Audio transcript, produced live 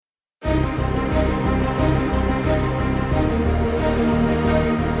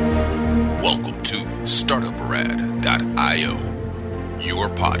StartupRad.io, your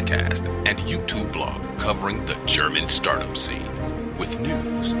podcast and YouTube blog covering the German startup scene with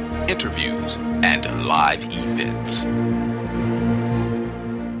news, interviews, and live events.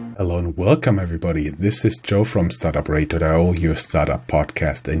 Hello and welcome everybody. This is Joe from StartupRad.io, your startup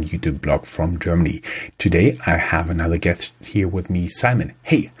podcast and YouTube blog from Germany. Today I have another guest here with me, Simon.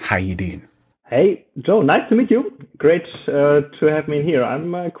 Hey, how you doing? Hey, Joe, nice to meet you. Great to have me here.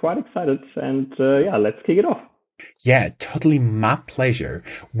 I'm quite excited and let's kick it off. Yeah, totally my pleasure.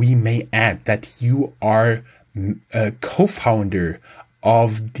 We may add that you are a co-founder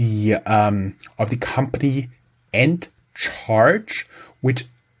of the company EndCharge, which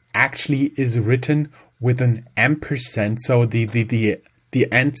actually is written with an ampersand. So the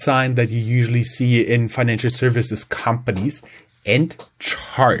end sign that you usually see in financial services companies,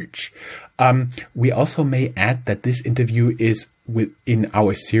 EndCharge. We also may add that this interview is in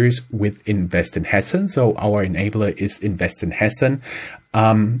our series with Invest in Hessen. So our enabler is Invest in Hessen,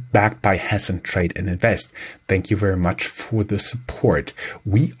 backed by Hessen Trade and Invest. Thank you very much for the support.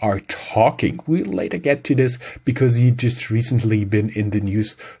 We'll later get to this because you just recently been in the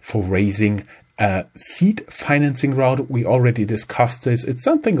news for raising a seed financing round. We already discussed this. It's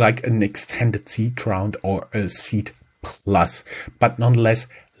something like an extended seed round or a seed plus, but nonetheless,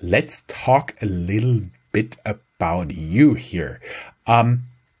 let's talk a little bit about you here.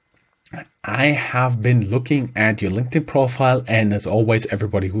 I have been looking at your LinkedIn profile, and as always,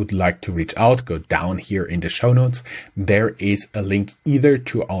 everybody who would like to reach out, go down here in the show notes. There is a link either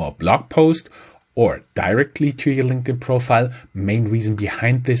to our blog post or directly to your LinkedIn profile. Main reason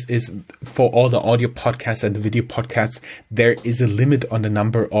behind this is for all the audio podcasts and the video podcasts, there is a limit on the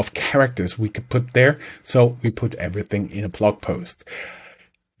number of characters we could put there. So we put everything in a blog post.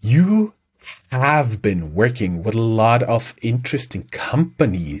 You have been working with a lot of interesting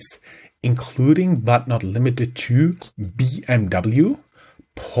companies, including but not limited to BMW,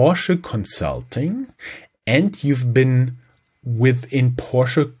 Porsche Consulting, and you've been within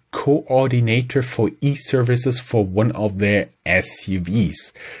Porsche coordinator for e-services for one of their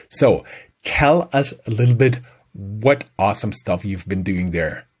SUVs. So tell us a little bit what awesome stuff you've been doing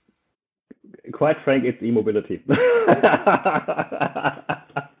there. Quite frank, it's e-mobility.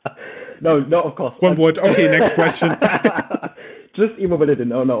 No, of course. One word. Okay, next question. Just e-mobility.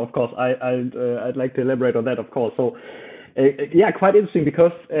 No, of course. I'd like to elaborate on that, of course. So, quite interesting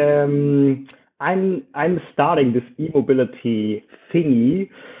because I'm starting this e-mobility thingy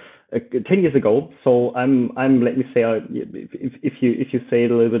 10 years ago. So I'm let me say, if you say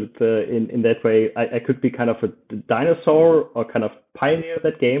it a little bit in that way, I could be kind of a dinosaur or kind of pioneer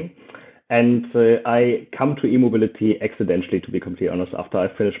that game. And I come to e-mobility accidentally, to be completely honest, after I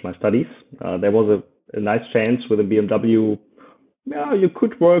finished my studies. There was a nice chance with a BMW. Yeah, you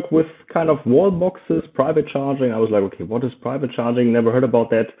could work with kind of wall boxes, private charging. I was like, okay, what is private charging? Never heard about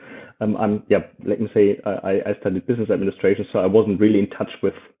that. Let me say, I studied business administration, so I wasn't really in touch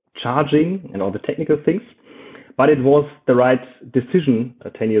with charging and all the technical things. But it was the right decision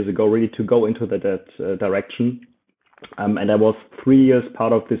 10 years ago, really, to go into that direction. And I was 3 years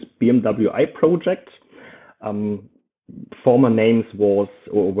part of this BMW i project. Former names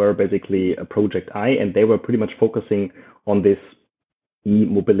were basically a Project I, and they were pretty much focusing on this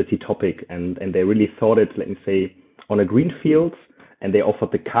e-mobility topic. And they really thought it, let me say, on a green field. And they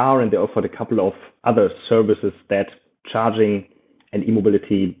offered the car and they offered a couple of other services that charging and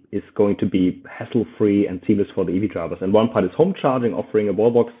e-mobility is going to be hassle-free and seamless for the EV drivers. And one part is home charging, offering a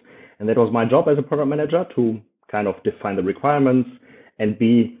wall box. And that was my job as a product manager to kind of define the requirements and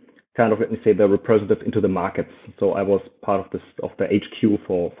be kind of, let me say, the representative into the markets. So I was part of the HQ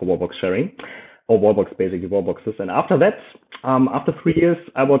for wallbox sharing, or wallboxes. And after that, after 3 years,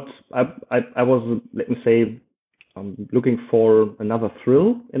 I was let me say, looking for another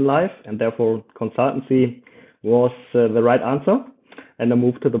thrill in life, and therefore consultancy was the right answer. And I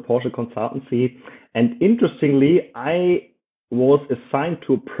moved to the Porsche consultancy. And interestingly, I was assigned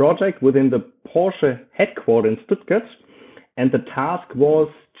to a project within the Porsche headquarters in Stuttgart, and the task was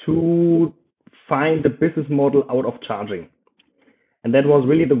to find the business model out of charging. And that was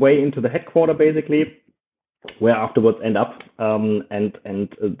really the way into the headquarters, basically, where I afterwards end up. And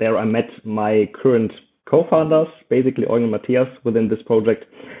there I met my current co-founders, basically Eugen and Matthias, within this project.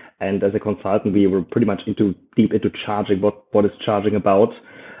 And as a consultant, we were pretty much deep into charging, what is charging about.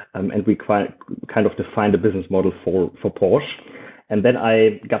 And we kind of defined a business model for Porsche. And then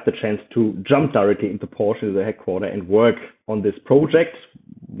I got the chance to jump directly into Porsche, the headquarters, and work on this project,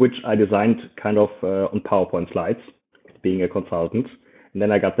 which I designed kind of on PowerPoint slides, being a consultant. And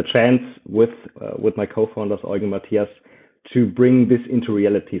then I got the chance with my co-founders, Eugen and Matthias, to bring this into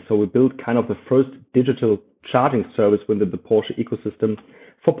reality. So we built kind of the first digital charging service within the Porsche ecosystem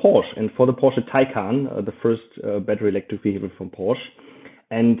for Porsche and for the Porsche Taycan, the first battery electric vehicle from Porsche.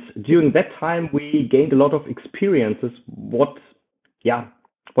 And during that time, we gained a lot of experiences. What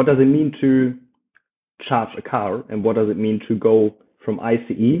does it mean to charge a car, and what does it mean to go from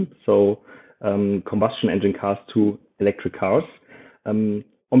ICE, so combustion engine cars, to electric cars on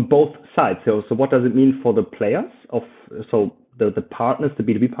both sides. So what does it mean for the players the partners, the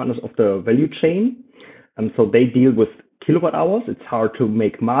B2B partners of the value chain? So they deal with kilowatt hours. It's hard to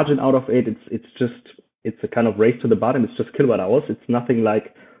make margin out of it. It's a kind of race to the bottom. It's just kilowatt hours. It's nothing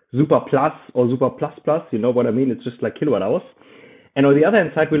like Super Plus or Super Plus Plus. You know what I mean? It's just like kilowatt hours. And on the other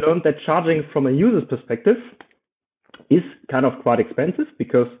hand side, we learned that charging from a user's perspective is kind of quite expensive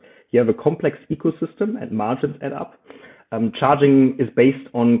because you have a complex ecosystem and margins add up. Charging is based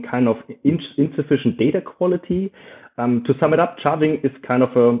on kind of insufficient data quality. To sum it up, charging is kind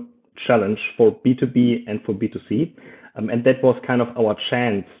of a challenge for B2B and for B2C. And that was kind of our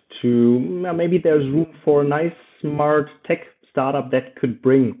chance to, maybe there's room for a nice, smart tech startup that could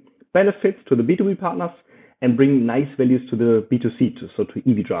bring benefits to the B2B partners and bring nice values to the B2C, to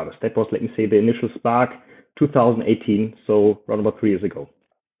EV drivers. That was, let me say, the initial spark, 2018, so around about 3 years ago.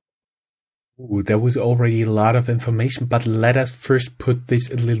 Ooh, there was already a lot of information, but let us first put this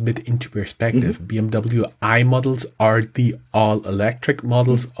a little bit into perspective. BMW i models are the all-electric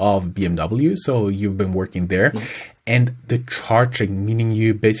models of BMW, so you've been working there. And the charging, meaning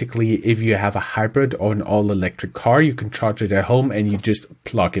you basically, if you have a hybrid or an all-electric car, you can charge it at home and you just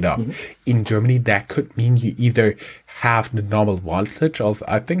plug it up. In Germany, that could mean you either have the normal voltage of,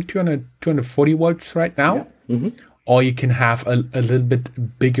 I think, 240 volts right now, or you can have a little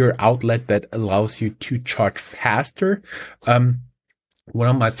bit bigger outlet that allows you to charge faster. One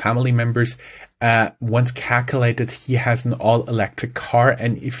of my family members once calculated he has an all-electric car,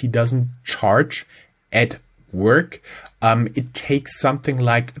 and if he doesn't charge at work, it takes something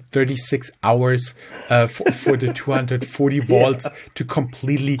like 36 hours for the 240 volts to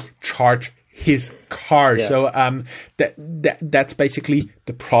completely charge his car. So that's basically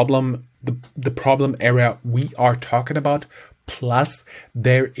the problem. The problem area we are talking about. Plus,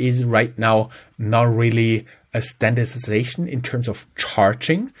 there is right now not really a standardization in terms of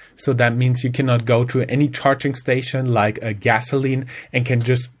charging. So that means you cannot go to any charging station like a gasoline and can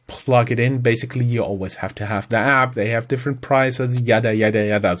just plug it in. Basically, you always have to have the app. They have different prices, yada, yada,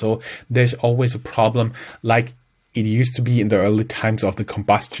 yada. So there's always a problem like it used to be in the early times of the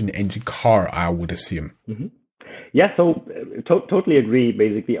combustion engine car, I would assume. Yeah, so totally agree.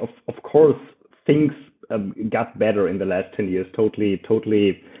 Basically, of course, things got better in the last 10 years. Totally.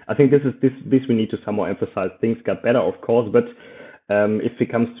 I think this we need to somehow emphasize. Things got better, of course, but if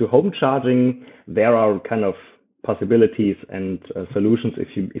it comes to home charging, there are kind of possibilities and solutions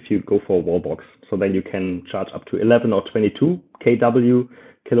if you go for a wall box. So then you can charge up to 11 or 22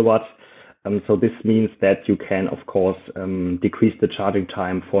 kilowatts. So this means that you can, of course, decrease the charging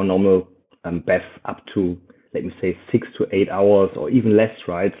time for normal BEV up to, let me say, 6 to 8 hours, or even less,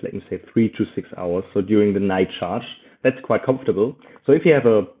 right? Let me say 3 to 6 hours. So during the night charge, that's quite comfortable. So if you have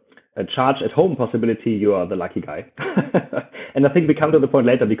a charge at home possibility, you are the lucky guy. And I think we come to the point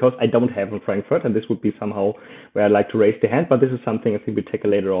later, because I don't have in Frankfurt, and this would be somehow where I'd like to raise the hand, but this is something I think we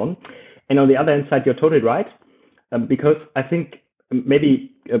tackle later on. And on the other hand side, you're totally right, because I think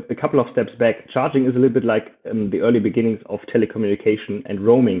maybe a couple of steps back, charging is a little bit like the early beginnings of telecommunication, and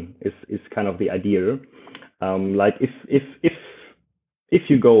roaming is kind of the idea. Like if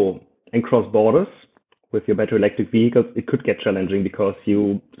you go and cross borders with your battery electric vehicles, it could get challenging because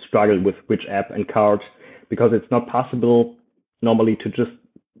you struggle with which app and card, because it's not possible normally to just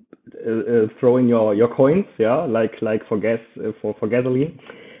throw in your coins, like for gas, for gasoline.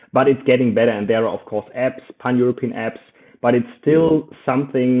 But it's getting better, and there are of course apps, pan-European apps, but it's still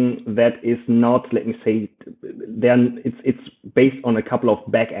something that is not, let me say, it's based on a couple of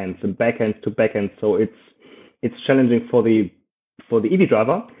backends to backends. So it's challenging for the EV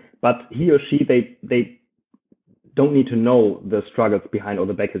driver, but he or she, they don't need to know the struggles behind all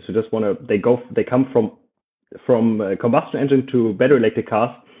the backends. So just they come from a combustion engine to battery electric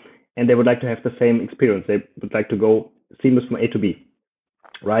cars, and they would like to have the same experience. They would like to go seamless from A to B,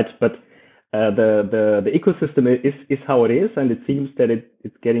 right? But the ecosystem is how it is, and it seems that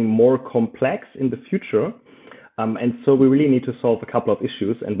it's getting more complex in the future. And so we really need to solve a couple of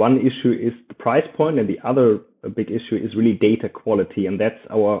issues. And one issue is the price point, and the other big issue is really data quality. And that's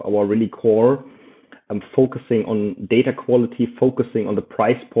our really core, focusing on data quality, focusing on the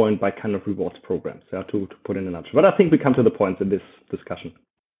price point by kind of rewards programs, to put in a nutshell. But I think we come to the points in this discussion.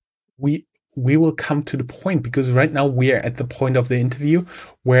 we will come to the point, because right now we are at the point of the interview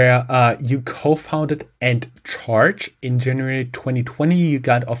where you co-founded and charge in January 2020. You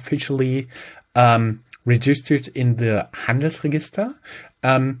got officially registered in the Handelsregister.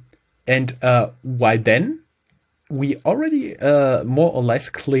 And why then? We already more or less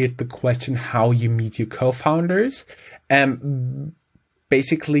cleared the question how you meet your co-founders.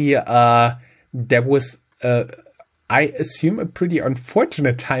 Basically, there was, I assume, a pretty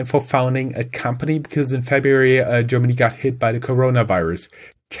unfortunate time for founding a company, because in February, Germany got hit by the coronavirus.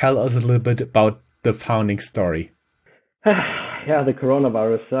 Tell us a little bit about the founding story. Yeah, the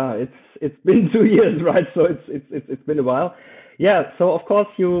coronavirus. It's been 2 years, right? So it's been a while. Yeah, so of course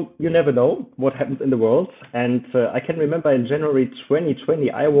you never know what happens in the world. And I can remember in January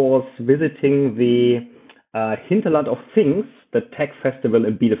 2020, I was visiting the Hinterland of Things, the tech festival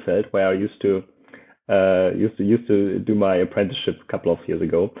in Bielefeld, where I used to do my apprenticeship a couple of years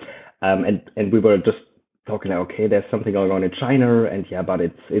ago. And we were just talking like, okay, there's something going on in China, and yeah, but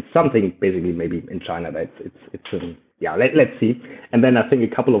it's something basically maybe in China that it's yeah, let's see. And then I think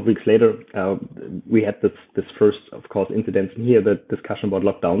a couple of weeks later, we had this first, of course, incident in here, the discussion about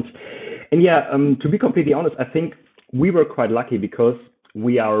lockdowns. And yeah, to be completely honest, I think we were quite lucky because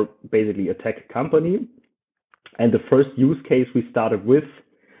we are basically a tech company. And the first use case we started with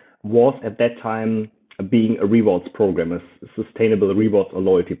was at that time being a rewards program, a sustainable rewards or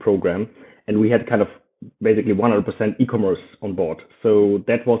loyalty program. And we had kind of basically 100% e-commerce on board. So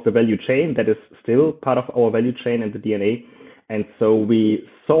that was the value chain. That is still part of our value chain and the DNA. And so we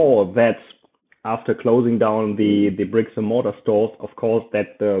saw that after closing down the bricks and mortar stores, of course,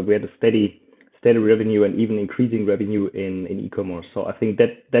 that we had a steady revenue and even increasing revenue in e-commerce. So I think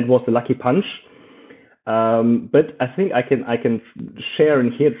that was the lucky punch. But I think I can share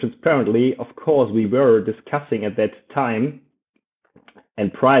in here transparently. Of course, we were discussing at that time,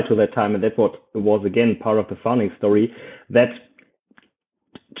 and prior to that time, and that's what was again part of the founding story, that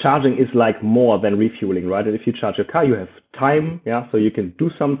charging is like more than refueling, right? And if you charge your car, you have time, yeah, so you can do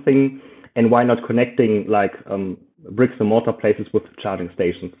something. And why not connecting like bricks and mortar places with charging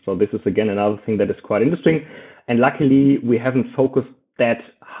stations? So this is again another thing that is quite interesting. And luckily, we haven't focused that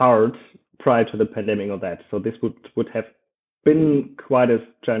hard prior to the pandemic on that. So this would have been quite a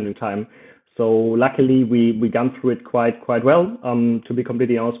challenging time. So luckily we gone through it quite well. To be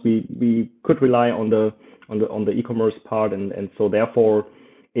completely honest, we could rely on the e-commerce part, and so therefore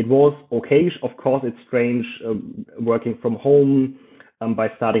it was okay. Of course, it's strange working from home. By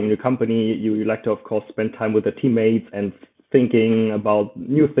starting a new company, you like to of course spend time with the teammates and thinking about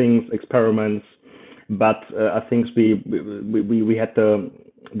new things, experiments. But I think we had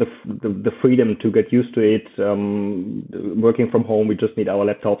the freedom to get used to it. Working from home, we just need our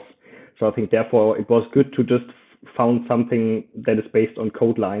laptops. So I think therefore it was good to just found something that is based on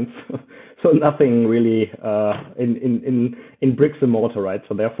code lines. So nothing really in bricks and mortar, right?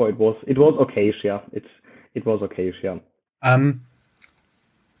 So therefore it was okay, yeah. It was okay, yeah.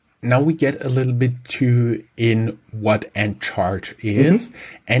 Now we get a little bit to in what Encharge is. Mm-hmm.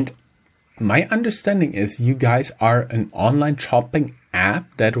 And my understanding is you guys are an online shopping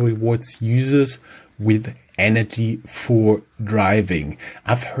app that rewards users with energy for driving.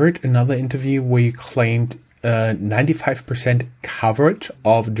 I've heard another interview where you claimed 95% coverage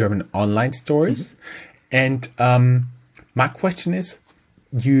of German online stores. Mm-hmm. And my question is,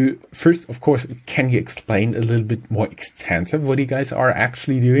 you first, of course, can you explain a little bit more extensive what you guys are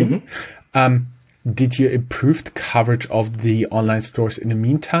actually doing? Mm-hmm. Did you improve the coverage of the online stores in the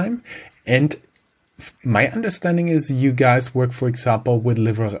meantime? And my understanding is you guys work, for example, with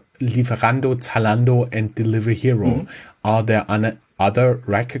Lieferando, Zalando, and Delivery Hero. Mm-hmm. Are there other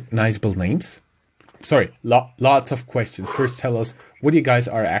recognizable names? Sorry, lots of questions. First, tell us what you guys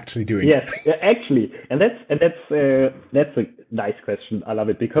are actually doing. Yes, actually, and that's a nice question. I love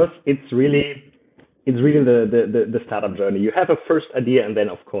it because it's really the startup journey. You have a first idea, and then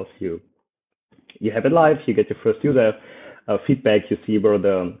of course you have it live. You get your first user feedback. You see where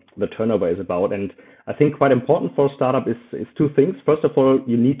the turnover is about, and I think quite important for a startup is two things. First of all,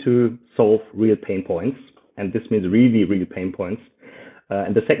 you need to solve real pain points, and this means really real pain points.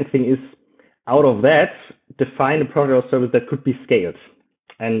 And the second thing is, out of that, define a product or service that could be scaled,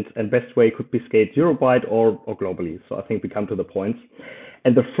 and best way could be scaled Europe-wide or globally. So I think we come to the points.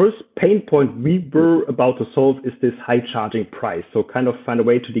 And the first pain point we were about to solve is this high charging price. So kind of find a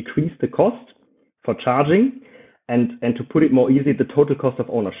way to decrease the cost for charging and to put it more easy, the total cost of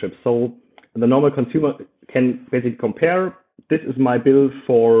ownership. So the normal consumer can basically compare, this is my bill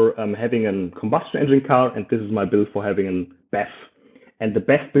for having a combustion engine car, and this is my bill for having a BEV. And the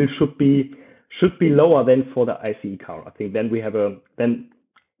BEV bill should be lower than for the ICE car. I think then we have then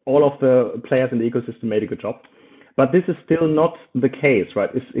all of the players in the ecosystem made a good job. But this is still not the case, right?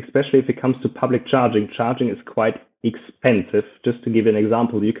 Especially if it comes to public charging. Charging is quite expensive. Just to give you an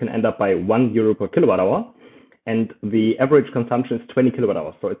example, you can end up by €1 per kilowatt hour, and the average consumption is 20 kilowatt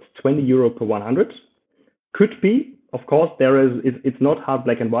hours. So it's €20 per 100. Could be, of course, it's not hard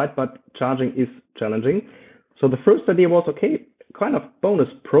black and white, but charging is challenging. So the first idea was, okay, kind of bonus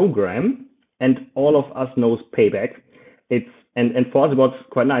program, and all of us knows payback. And for us it was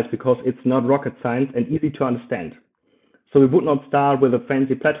quite nice because it's not rocket science and easy to understand. So we would not start with a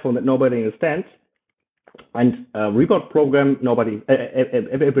fancy platform that nobody understands. And reward program,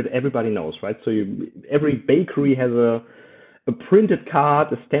 everybody knows, right? So every bakery has a printed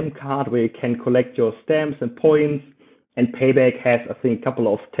card, a stamp card where you can collect your stamps and points. And Payback has, I think, a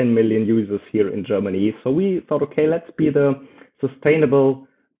couple of 10 million users here in Germany. So we thought, okay, let's be the sustainable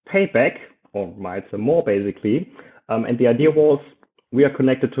Payback, or might say more basically. And the idea was we are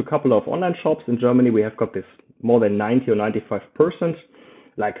connected to a couple of online shops in Germany. We have got this more than 90 or 95%.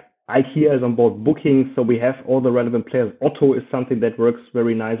 Like IKEA is on board, Booking, so we have all the relevant players. Otto is something that works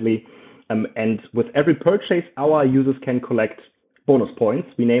very nicely. And with every purchase, our users can collect bonus points.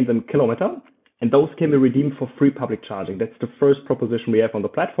 We name them kilometer, and those can be redeemed for free public charging. That's the first proposition we have on the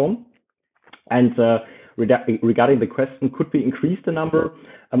platform. And regarding the question, could we increase the number?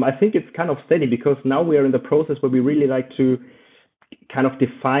 I think it's kind of steady because now we are in the process where we really like to kind of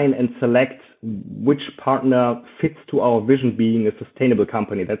define and select which partner fits to our vision being a sustainable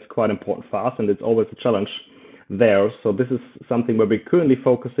company. That's quite important for us, and it's always a challenge there. So this is something where we're currently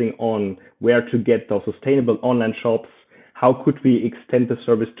focusing on where to get those sustainable online shops. How could we extend the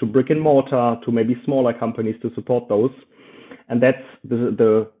service to brick and mortar, to maybe smaller companies to support those? And that's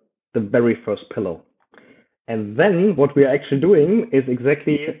the very first pillar. And then what we are actually doing is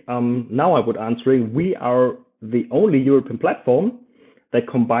exactly, now I would answering, we are the only European platform that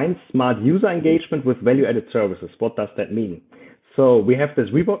combines smart user engagement with value-added services. What does that mean? So we have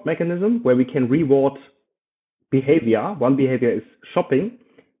this reward mechanism where we can reward behavior. One behavior is shopping,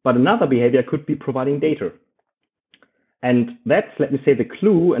 but another behavior could be providing data. And that's, let me say, the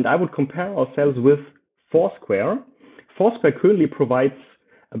clue. And I would compare ourselves with Foursquare. Foursquare currently provides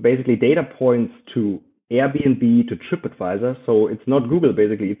basically data points to Airbnb, to TripAdvisor. So it's not Google,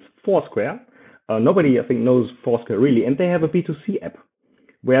 basically, it's Foursquare. Nobody, I think, knows Foursquare really. And they have a B2C app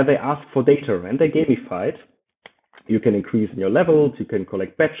where they ask for data and they gamify it. You can increase in your levels, you can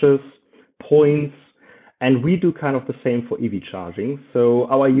collect badges, points, and we do kind of the same for EV charging. So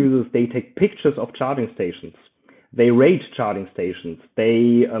our users, they take pictures of charging stations. They rate charging stations.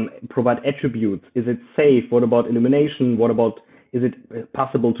 They provide attributes. Is it safe? What about illumination? What about, is it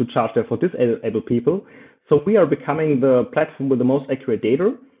possible to charge there for disabled people? So we are becoming the platform with the most accurate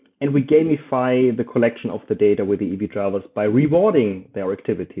data, and we gamify the collection of the data with the EV drivers by rewarding their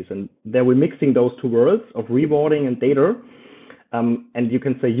activities. And there we're mixing those two worlds of rewarding and data. And you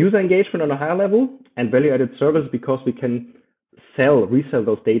can say user engagement on a higher level and value-added service, because we can resell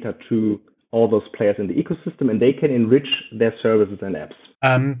those data to all those players in the ecosystem, and they can enrich their services and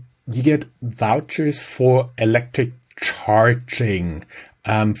apps. You get vouchers for electric charging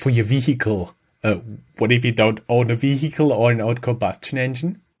for your vehicle. What if you don't own a vehicle or an old combustion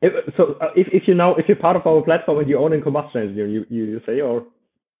engine? If you're part of our platform and you own a combustion engine, you say, or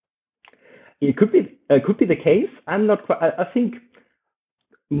it could be the case. I'm not. I think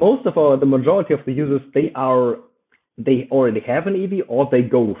most of the majority of the users, they already have an EV, or they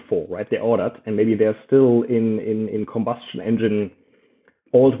go for, right? They ordered, and maybe they're still in combustion engine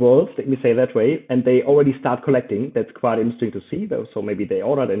old world, let me say that way, and they already start collecting. That's quite interesting to see, though. So maybe they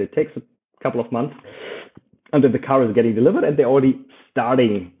ordered, and it takes a couple of months until the car is getting delivered, and they're already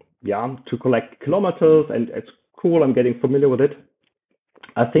starting, to collect kilometers, and it's cool. I'm getting familiar with it.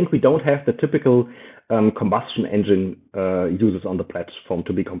 I think we don't have the typical combustion engine users on the platform,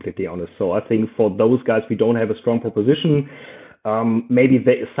 to be completely honest. So I think for those guys, we don't have a strong proposition. Maybe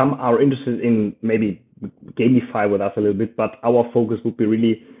some are interested in maybe gamify with us a little bit, but our focus would be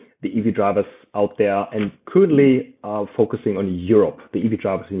really the EV drivers out there, and currently focusing on Europe, the EV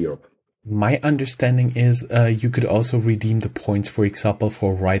drivers in Europe. My understanding is you could also redeem the points, for example,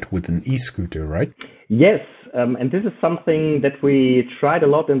 for a ride with an e-scooter, right? Yes, and this is something that we tried a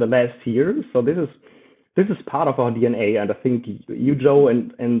lot in the last year. So this is part of our DNA, and I think you, Joe,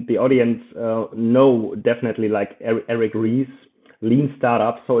 and the audience know definitely, like Eric Ries, lean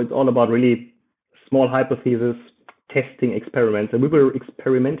startup. So it's all about really small hypotheses, testing experiments, and we were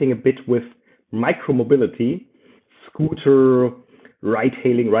experimenting a bit with micromobility, scooter,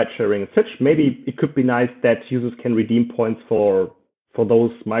 ride-hailing, ride-sharing, and such. Maybe it could be nice that users can redeem points for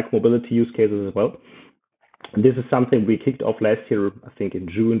those micromobility use cases as well. This is something we kicked off last year, I think in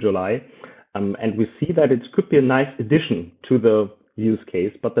June, July. And we see that it could be a nice addition to the use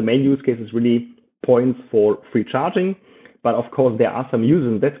case, but the main use case is really points for free charging. But of course, there are some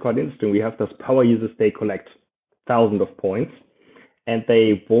users, and that's quite interesting. We have those power users, they collect thousands of points, and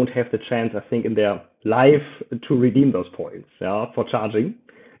they won't have the chance, I think, in their life to redeem those points, for charging.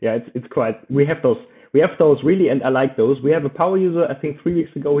 Yeah, it's quite, we have those really, and I like those. We have a power user, I think 3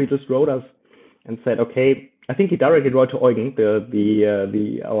 weeks ago, he just wrote us and said, okay, I think he directly wrote to Eugen,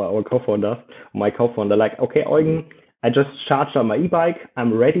 our co-founder, my co-founder, like, okay, Eugen, I just charged on my e-bike.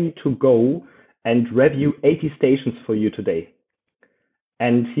 I'm ready to go and review 80 stations for you today.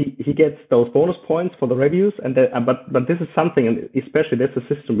 And he gets those bonus points for the reviews. And but this is something, and especially that's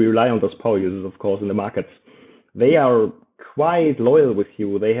a system we rely on those power users, of course, in the markets. They are quite loyal with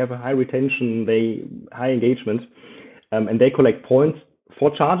you. They have a high retention, high engagement, and they collect points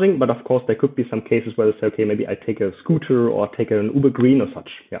for charging, but of course there could be some cases where they say, okay, maybe I take a scooter or take an Uber Green or such.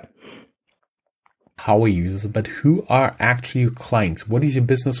 Yeah. Power users, but who are actually your clients? What is your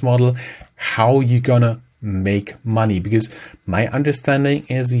business model? How are you gonna make money? Because my understanding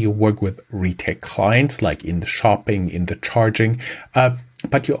is you work with retail clients, like in the shopping, in the charging,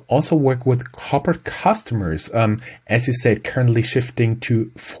 but you also work with corporate customers. As you said, currently shifting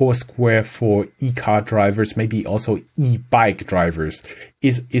to Foursquare for e-car drivers, maybe also e-bike drivers.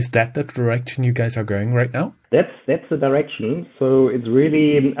 Is that the direction you guys are going right now? That's the direction. So it's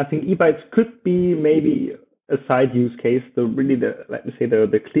really, I think e-bikes could be maybe a side use case.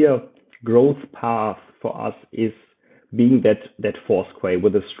 The clear growth path for us is being that Foursquare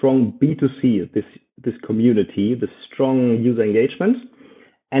with a strong B2C, this community, the strong user engagement,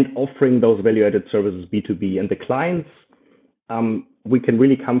 and offering those value-added services B2B. And the clients, we can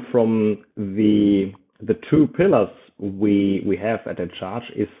really come from the two pillars we have at Encharge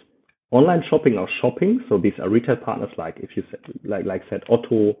is online shopping or shopping. So these are retail partners like said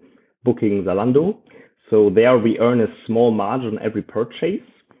Otto, Booking, Zalando. So there we earn a small margin on every purchase.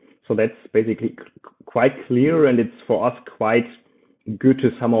 So that's basically quite clear, and it's for us quite good to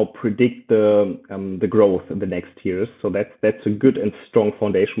somehow predict the growth in the next years. So that's a good and strong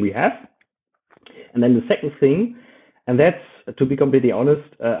foundation we have. And then the second thing, and that's, to be completely honest,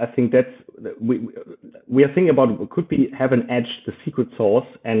 I think that's we are thinking about, could we have an edge, the secret sauce?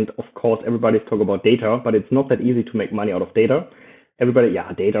 And of course, everybody's talking about data, but it's not that easy to make money out of data.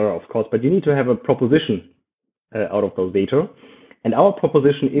 Data, of course, but you need to have a proposition out of those data. And our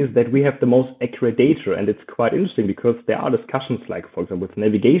proposition is that we have the most accurate data, and it's quite interesting because there are discussions like, for example, with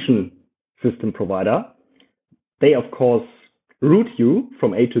navigation system provider. They, of course, route you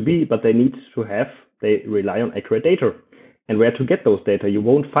from A to B, but they rely on accurate data. And where to get those data? You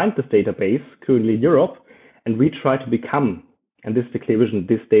won't find this database currently in Europe, and we try to become, and this is the clear vision,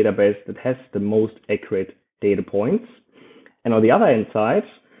 this database that has the most accurate data points. And on the other hand side,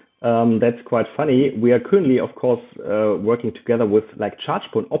 that's quite funny. We are currently, of course, working together with like charge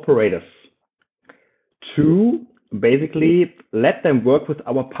point operators to basically let them work with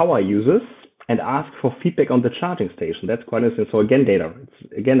our power users and ask for feedback on the charging station. That's quite interesting. So again, data.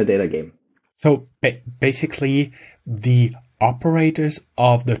 It's again a data game. So basically, the operators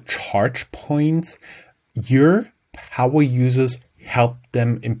of the charge points, your power users help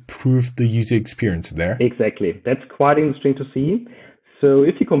them improve the user experience there. Exactly. That's quite interesting to see. So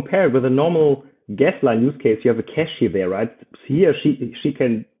if you compare it with a normal gas line use case, you have a cashier there, right? He or she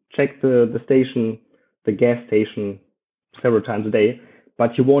can check the gas station several times a day,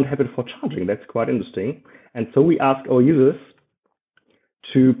 but you won't have it for charging. That's quite interesting. And so we ask our users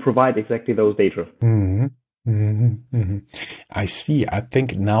to provide exactly those data. Mm-hmm. Mm-hmm. Mm-hmm. I see. I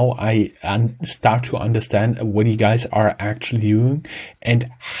think now I start to understand what you guys are actually doing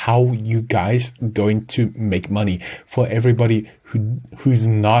and how you guys going to make money. For everybody who's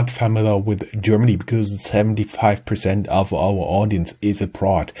not familiar with Germany, because 75% of our audience is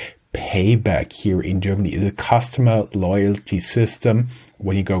abroad. Payback here in Germany is a customer loyalty system.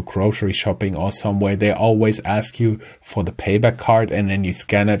 When you go grocery shopping or somewhere, they always ask you for the payback card, and then you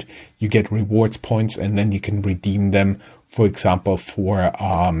scan it, you get rewards points, and then you can redeem them, for example, for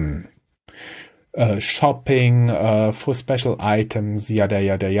shopping, for special items, yada,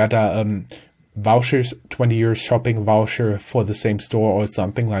 yada, yada. Vouchers, 20 euros shopping voucher for the same store or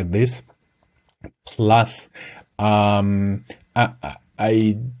something like this. Plus, I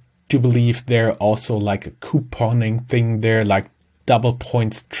do believe there also like a couponing thing there, like double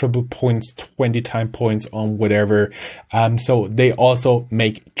points, triple points, 20 time points on whatever. So they also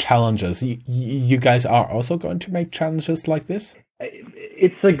make challenges. You guys are also going to make challenges like this?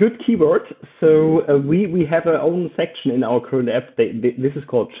 It's a good keyword. So we have our own section in our current app. This is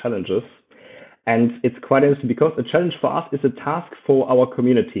called challenges. And it's quite interesting because a challenge for us is a task for our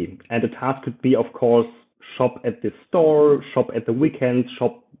community. And the task could be, of course, shop at the store, shop at the weekend,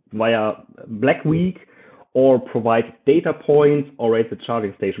 shop via Black Week, or provide data points or rate the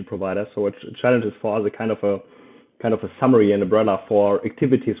charging station provider. So a challenge is for us a kind of a summary and umbrella for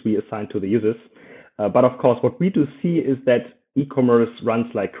activities we assign to the users. But of course, what we do see is that e-commerce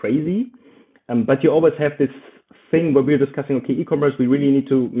runs like crazy. But you always have this thing where we're discussing, okay, e-commerce, we really need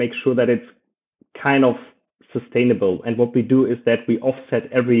to make sure that it's kind of sustainable. And what we do is that we offset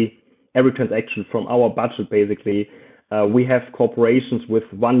every transaction from our budget, basically. We have corporations with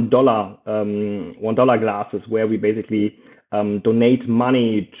 $1 glasses where we basically donate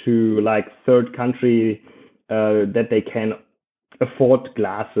money to like third country that they can afford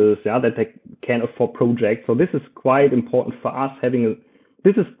glasses, that they can afford projects. So this is quite important for us having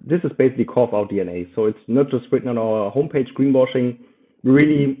this is basically core of our DNA. So it's not just written on our homepage, greenwashing. We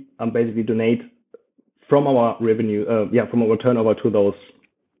really basically donate from our revenue, from our turnover to those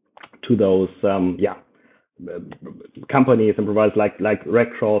companies and providers like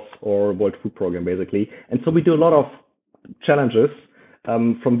Red Cross or World Food Program, basically. And so we do a lot of challenges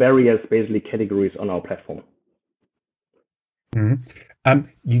from various basically categories on our platform. Mm-hmm.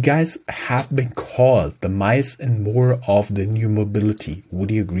 You guys have been called the Miles and More of the new mobility.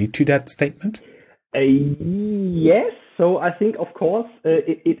 Would you agree to that statement? Yes. So I think, of course,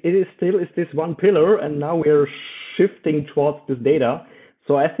 it is still this one pillar, and now we're shifting towards this data.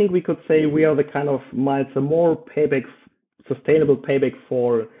 So I think we could say we are the kind of Miles and More payback, sustainable payback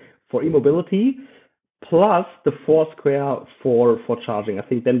for e-mobility, plus the Foursquare for charging. I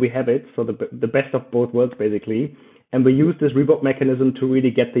think then we have it. So the best of both worlds, basically. And we use this reward mechanism to really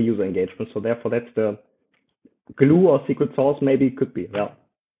get the user engagement. So therefore, that's the glue or secret sauce, maybe it could be. Yeah.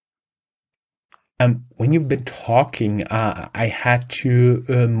 When you've been talking, I had two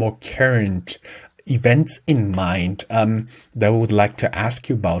more current events in mind that I would like to ask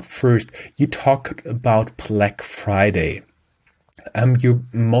you about. First, you talked about Black Friday. You're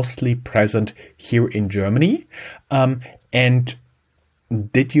mostly present here in Germany. And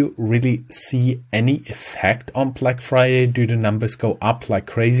did you really see any effect on Black Friday? Do the numbers go up like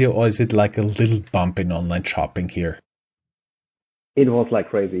crazy, or is it like a little bump in online shopping here? It was like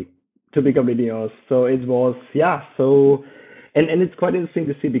crazy, to be completely honest. So it was, so, and it's quite interesting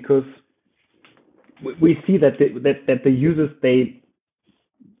to see because we see that the users, they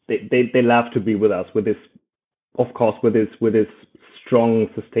love to be with us with this, of course, with this strong,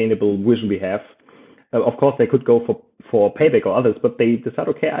 sustainable vision we have. Of course, they could go for payback or others, but they decide,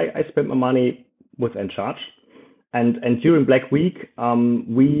 okay, I spent my money with Encharge. And during Black Week,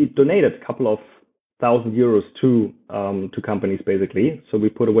 we donated a couple of €1,000 to companies, basically. So we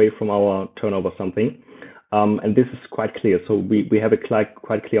put away from our turnover something. And this is quite clear. So we have it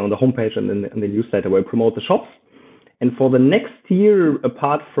quite clear on the homepage and in the newsletter where we promote the shops. And for the next year,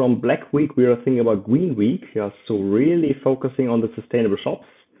 apart from Black Week, we are thinking about Green Week. So really focusing on the sustainable shops.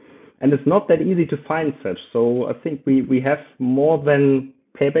 And it's not that easy to find such. So I think we have more than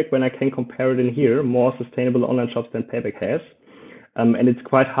Payback, when I can compare it in here, more sustainable online shops than Payback has. And it's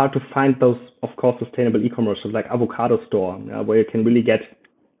quite hard to find those, of course, sustainable e-commerce, like Avocado Store, where you can really get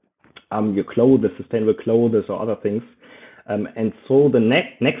your clothes, sustainable clothes or other things. And so the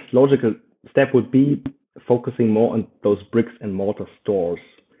next logical step would be focusing more on those bricks and mortar stores.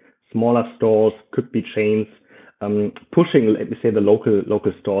 Smaller stores, could be chains, pushing, let me say, the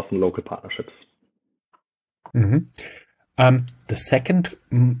local stores and local partnerships. Mm-hmm. The second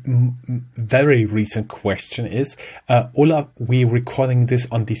very recent question is, Olaf, we're recording this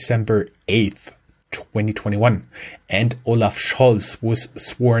on December 8th, 2021, and Olaf Scholz was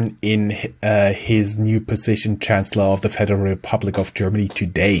sworn in his new position, Chancellor of the Federal Republic of Germany,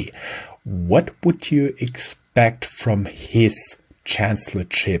 today. What would you expect from his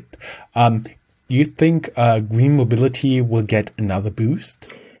chancellorship? You think green mobility will get another boost?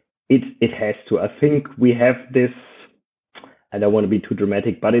 It has to. I think we have this. I don't want to be too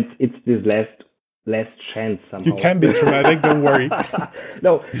dramatic, but it's this last chance somehow. You can be dramatic, don't worry.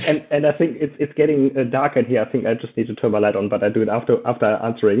 No, and I think it's getting dark in here. I think I just need to turn my light on, but I do it after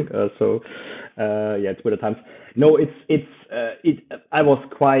answering. It's with the times. No, I was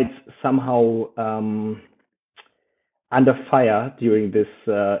quite somehow under fire during this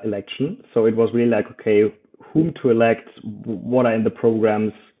election. So it was really like, okay, whom to elect, what are in the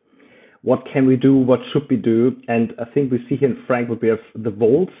programs, what can we do, what should we do? And I think we see here in Frankfurt, we have the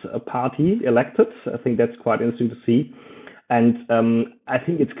Volt party elected. I think that's quite interesting to see. And I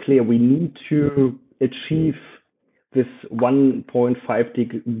think it's clear we need to achieve this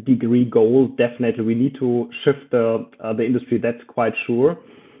 1.5 degree goal. Definitely, we need to shift the industry, that's quite sure.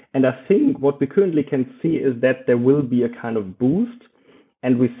 And I think what we currently can see is that there will be a kind of boost.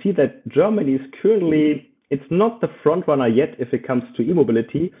 And we see that Germany is currently, it's not the front runner yet if it comes to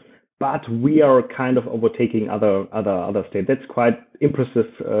e-mobility, but we are kind of overtaking other states. That's quite impressive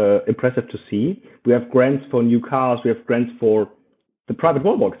to see. We have grants for new cars. We have grants for the private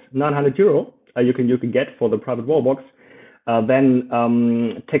wallbox, 900 euro you can get for the private wallbox. Then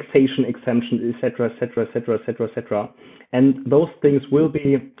taxation exemption, etc., etc., etc., etc., etc. And those things will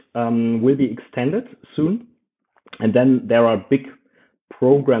be extended soon. And then there are big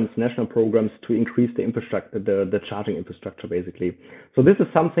programs, national programs, to increase the infrastructure, the charging infrastructure, basically. So this is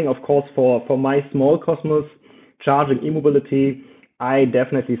something, of course, for my small cosmos, charging e-mobility. I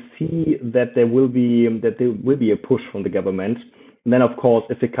definitely see that there will be a push from the government. And then, of course,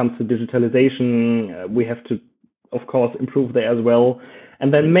 if it comes to digitalization, we have to, of course, improve there as well.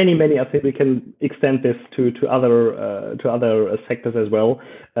 And then many, I think we can extend this to other sectors as well.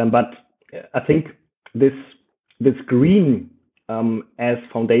 But I think this green as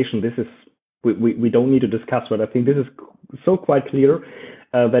foundation, this is we don't need to discuss, but I think this is so quite clear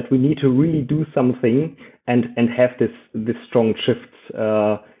that we need to really do something and have this strong shifts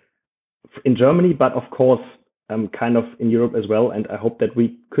in Germany, but of course kind of in Europe as well. And I hope that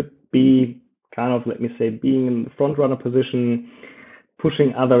we could be kind of, let me say, being in the front runner position,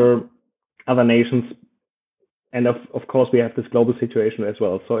 pushing other nations, and of course we have this global situation as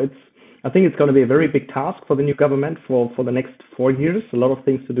well. So I think it's going to be a very big task for the new government for the next 4 years. A lot of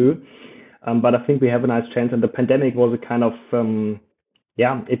things to do, but I think we have a nice chance. And the pandemic was a kind of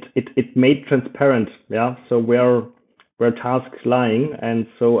it made transparent, so where tasks lying, and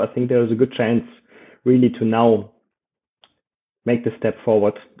so I think there's a good chance really to now make the step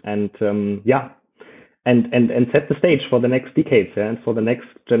forward and and set the stage for the next decades and for the next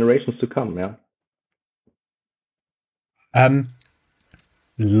generations to come.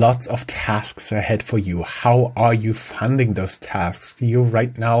 Lots of tasks ahead for you. How are you funding those tasks? You're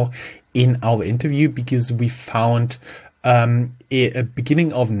right now in our interview because we found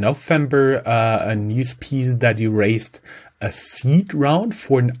beginning of November a news piece that you raised a seed round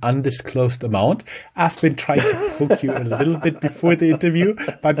for an undisclosed amount. I've been trying to poke you a little bit before the interview,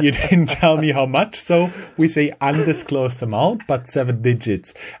 but you didn't tell me how much. So we say undisclosed amount, but 7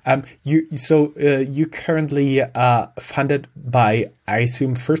 digits. You currently funded by, I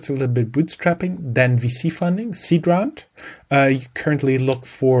assume, first a little bit bootstrapping, then VC funding, seed round. You currently look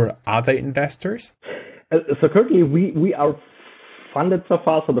for other investors. So currently we are funded so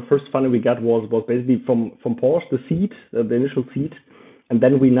far. So the first funding we got was basically from Porsche, the seed, the initial seed, and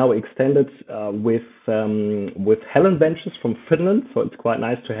then we now extended with Helen Ventures from Finland. So it's quite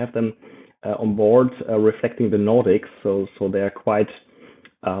nice to have them on board, reflecting the Nordics. So they're quite,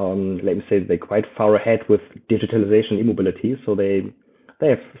 let me say, they're quite far ahead with digitalization, e-mobility. So they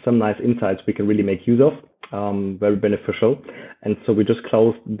have some nice insights we can really make use of. Very beneficial. And so we just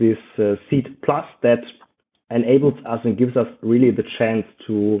closed this seed plus that enables us and gives us really the chance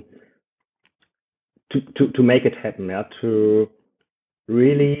to make it happen, to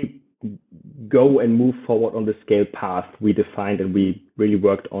really go and move forward on the scale path we defined and we really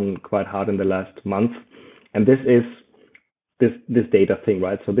worked on quite hard in the last month. And this is this data thing,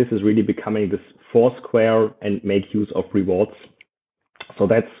 right? So this is really becoming this Foursquare and make use of rewards. So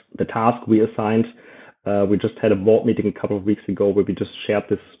that's the task we assigned. We just had a board meeting a couple of weeks ago where we just shared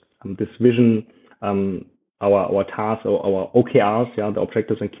this vision, our tasks, or our OKRs, the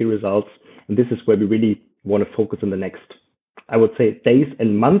objectives and key results. And this is where we really want to focus in the next, I would say, days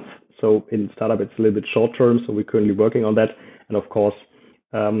and months. So in startup, it's a little bit short term. So we're currently working on that. And of course,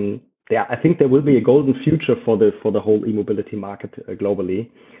 I think there will be a golden future for the whole e-mobility market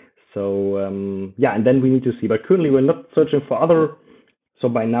globally. So and then we need to see. But currently, we're not searching for other. So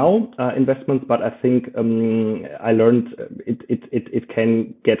by now, investments, but I think I learned it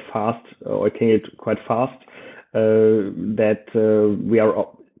can get fast, or it can get quite fast. That we are,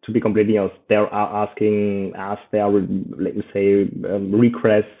 to be completely honest, there are asking us, there are, let me say,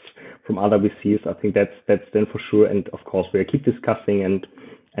 requests from other VCs. I think that's then for sure. And of course, we keep discussing and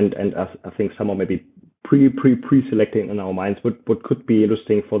I think some are maybe pre-selecting in our minds what could be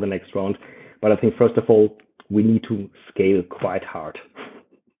interesting for the next round. But I think first of all, we need to scale quite hard.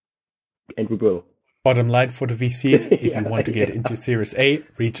 And we will. Bottom line for the VCs, if you want to get into Series A,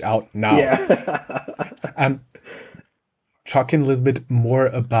 reach out now. Talking a little bit more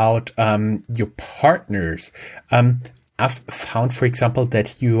about your partners. I've found, for example,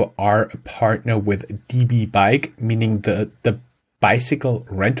 that you are a partner with DB Bike, meaning the bicycle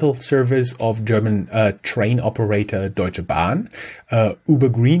rental service of German train operator Deutsche Bahn, Uber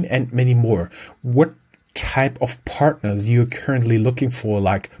Green, and many more. What type of partners you're currently looking for,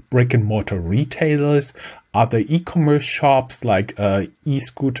 like brick and mortar retailers, other e-commerce shops, like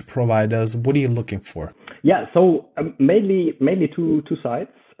e-scooter providers? What are you looking for? Yeah, so mainly two sides.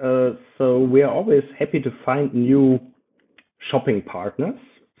 So we are always happy to find new shopping partners,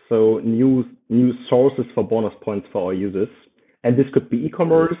 so new sources for bonus points for our users. And this could be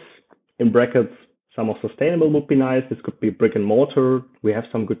e-commerce, in brackets, some of sustainable would be nice. This could be brick and mortar. We have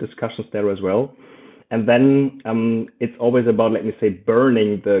some good discussions there as well. And then it's always about, let me say,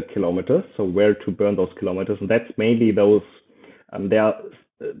 burning the kilometers. So where to burn those kilometers. And that's mainly those, there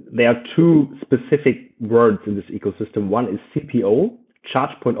are two specific words in this ecosystem. One is CPO,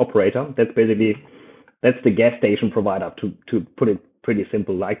 charge point operator. That's the gas station provider, to put it pretty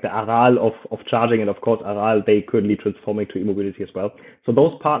simple, like the Aral of charging. And of course, Aral, they currently transforming to e-mobility as well. So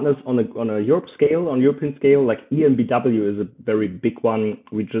those partners on a European scale, like EnBW is a very big one.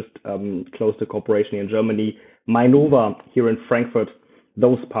 We just closed a cooperation in Germany. Mainova here in Frankfurt,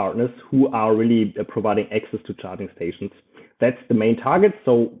 those partners who are really providing access to charging stations. That's the main target.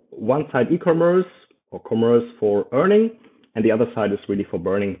 So one side e-commerce or commerce for earning, and the other side is really for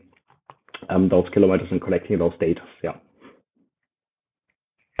burning those kilometers and collecting those data. Yeah.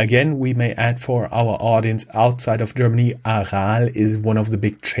 Again, we may add for our audience outside of Germany, Aral is one of the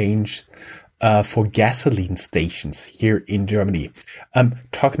big change for gasoline stations here in Germany.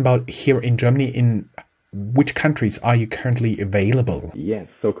 Talking about here in Germany, in which countries are you currently available? Yes,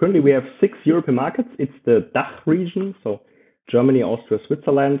 so currently we have 6 European markets. It's the DACH region, so Germany, Austria,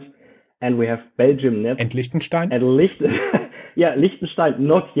 Switzerland, and we have Belgium, and Liechtenstein. And Liechtenstein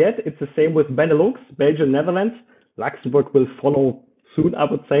not yet. It's the same with Benelux, Belgium, Netherlands. Luxembourg will follow soon, I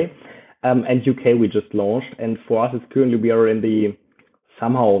would say. And UK we just launched. And for us, it's currently we are in the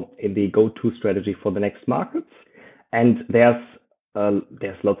go-to strategy for the next markets. And there's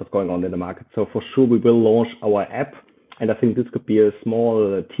lots of going on in the market. So for sure we will launch our app. And I think this could be a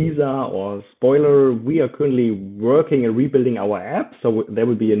small teaser or spoiler. We are currently working and rebuilding our app. So there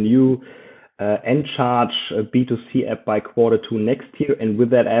will be a new Encharge B2C app by Q2 next year. And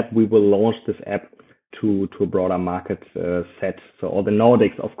with that app, we will launch this app to a broader market set. So all the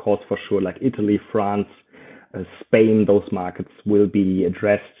Nordics, of course, for sure, like Italy, France, Spain, those markets will be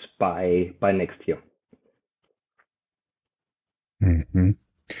addressed by next year. Mm-hmm.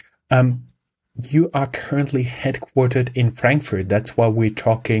 You are currently headquartered in Frankfurt. That's why we're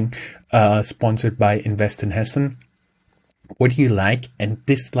talking, sponsored by Invest in Hessen. What do you like and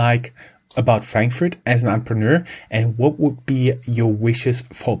dislike about Frankfurt as an entrepreneur, and what would be your wishes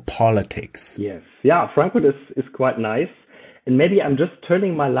for politics? Yes. Yeah, Frankfurt is quite nice. And maybe I'm just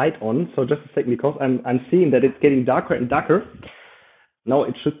turning my light on. So just a second, because I'm seeing that it's getting darker and darker. Now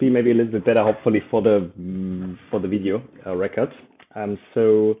it should be maybe a little bit better, hopefully, for the video record.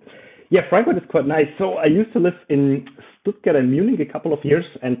 So yeah, Frankfurt is quite nice. So I used to live in Stuttgart and Munich a couple of years,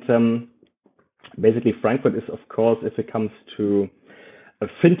 and basically Frankfurt is, of course, if it comes to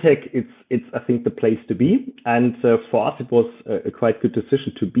fintech, it's I think the place to be. And for us, it was a quite good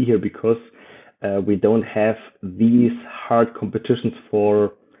decision to be here, because we don't have these hard competitions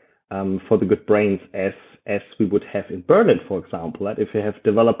for the good brains as we would have in Berlin, for example. Right? If you have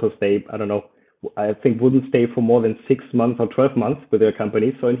developers, I think wouldn't stay for more than 6 months or 12 months with their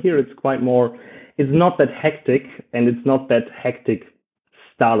company. So in here, it's quite more. It's not that hectic, and it's not that hectic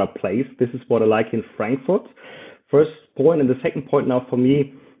startup place. This is what I like in Frankfurt. First point, and the second point now for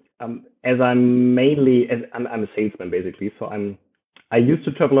me, as I'm a salesman basically, so I used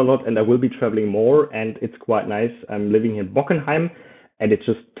to travel a lot, and I will be traveling more, and it's quite nice. I'm living in Bockenheim, and it's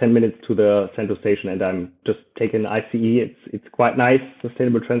just 10 minutes to the central station, and I'm just taking ICE. It's quite nice,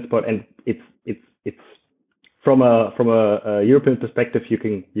 sustainable transport, and it's from a European perspective. You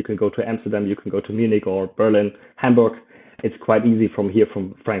can go to Amsterdam, you can go to Munich or Berlin, Hamburg. It's quite easy from here,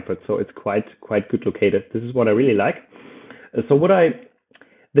 from Frankfurt, so it's quite good located. This is what I really like. So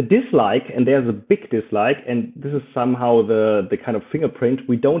the dislike, and there's a big dislike, and this is somehow the kind of fingerprint.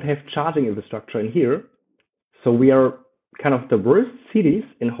 We don't have charging infrastructure in here, so we are kind of the worst cities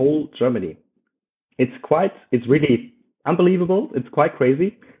in whole Germany. It's really unbelievable. It's quite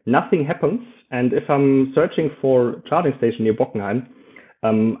crazy. Nothing happens, and if I'm searching for charging station near Bockenheim,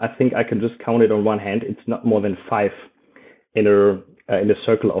 I think I can just count it on one hand. It's not more than 5 in a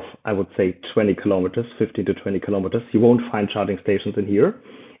circle of, I would say, 20 kilometers, 15 to 20 kilometers. You won't find charging stations in here.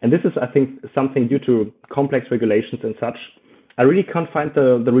 And this is, I think, something due to complex regulations and such. I really can't find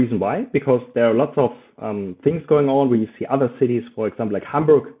the reason why, because there are lots of things going on. We see other cities, for example, like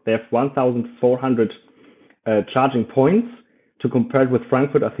Hamburg, they have 1,400 charging points. To compare it with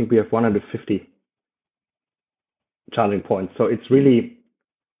Frankfurt, I think we have 150 charging points. So it's really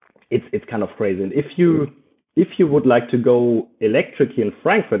it's kind of crazy. And if you would like to go electric here in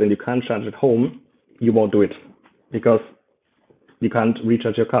Frankfurt and you can't charge at home, you won't do it because you can't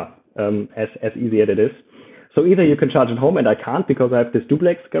recharge your car as easy as it is. So either you can charge at home, and I can't because I have this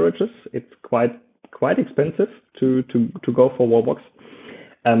duplex garages. It's quite expensive to go for Wallbox.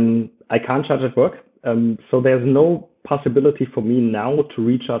 I can't charge at work, so there's no possibility for me now to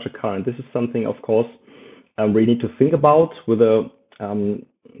recharge a car. And this is something, of course, we need to think about with the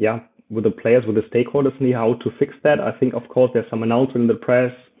players, with the stakeholders, how to fix that. I think, of course, there's some announcement in the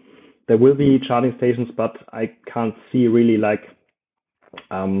press. There will be charging stations, but I can't see really like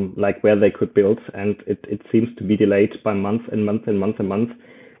where they could build, and it seems to be delayed by months and months and months and months.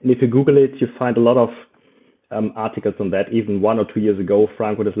 And if you Google it, you find a lot of articles on that. Even 1 or 2 years ago,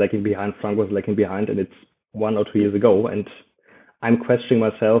 Frankfurt is lagging behind, and it's 1 or 2 years ago. And I'm questioning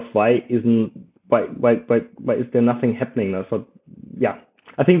myself, why is there nothing happening now? So yeah,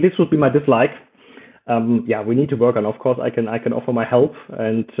 I think this would be my dislike. We need to work on. Of course, I can offer my help,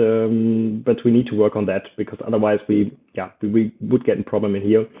 and but we need to work on that, because otherwise we would get a problem in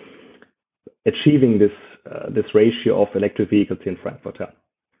here achieving this ratio of electric vehicles in Frankfurt. Yeah.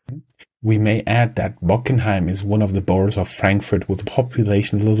 We may add that Bockenheim is one of the boroughs of Frankfurt with a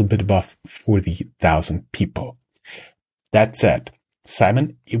population a little bit above 40,000 people. That said,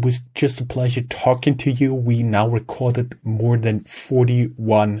 Simon, it was just a pleasure talking to you. We now recorded more than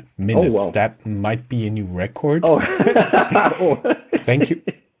 41 minutes. Oh, wow. That might be a new record. Oh. Thank you.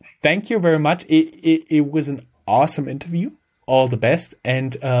 Thank you very much. It was an awesome interview. All the best.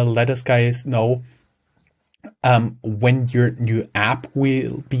 And let us guys know when your new app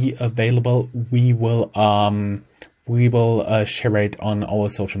will be available. We will share it on our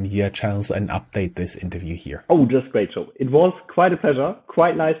social media channels and update this interview here. Oh, just great show. It was quite a pleasure.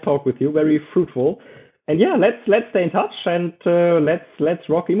 Quite nice talk with you. Very fruitful. And yeah, let's stay in touch, and let's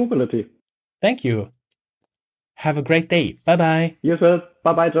rock e-mobility. Thank you. Have a great day. Bye-bye. You as well.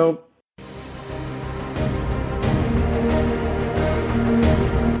 Bye-bye, Joe.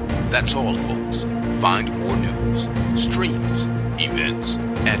 That's all, folks. Find more news, streams, events,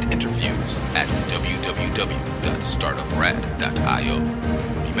 and interviews at www.startuprad.io.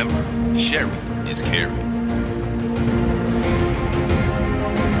 Remember, sharing is caring.